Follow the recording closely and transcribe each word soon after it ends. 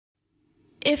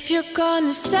If you're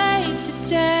gonna save the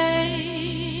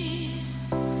day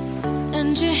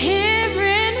and you're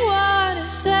hearing what I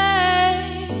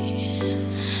say,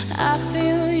 I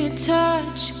feel your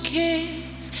touch, your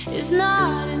kiss is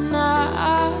not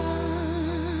enough.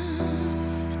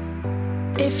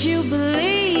 If you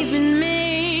believe in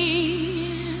me,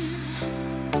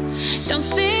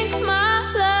 don't think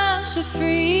my love's for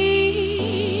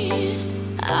free.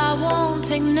 I won't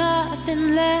take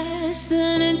nothing less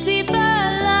than a deeper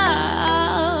love.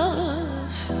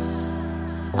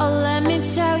 Oh, let me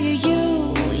tell you,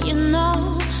 you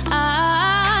know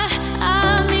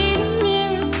I need a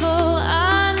miracle.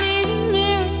 I need a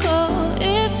miracle.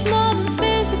 It's more than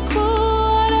physical.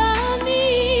 What I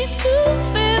need to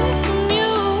feel from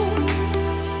you.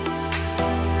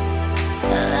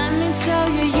 Let me tell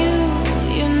you,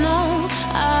 you know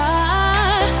I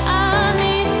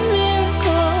need a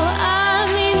miracle. I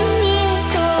need a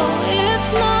miracle. It's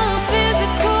more than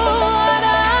physical. What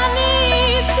I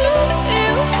need to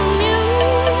feel from you.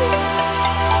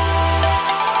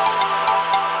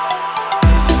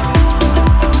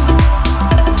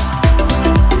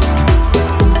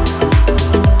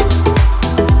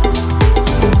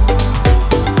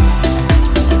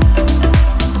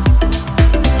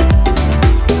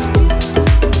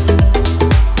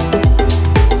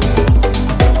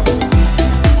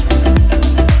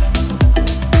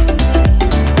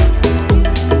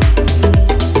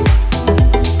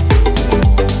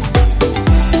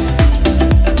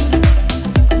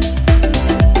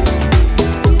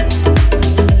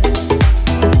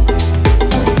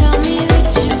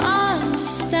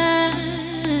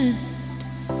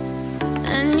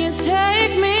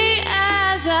 Take me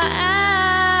as I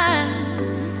am.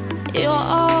 You'll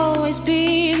always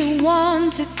be the one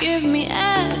to give me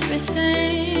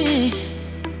everything.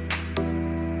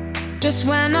 Just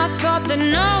when I thought that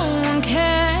no one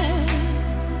cared,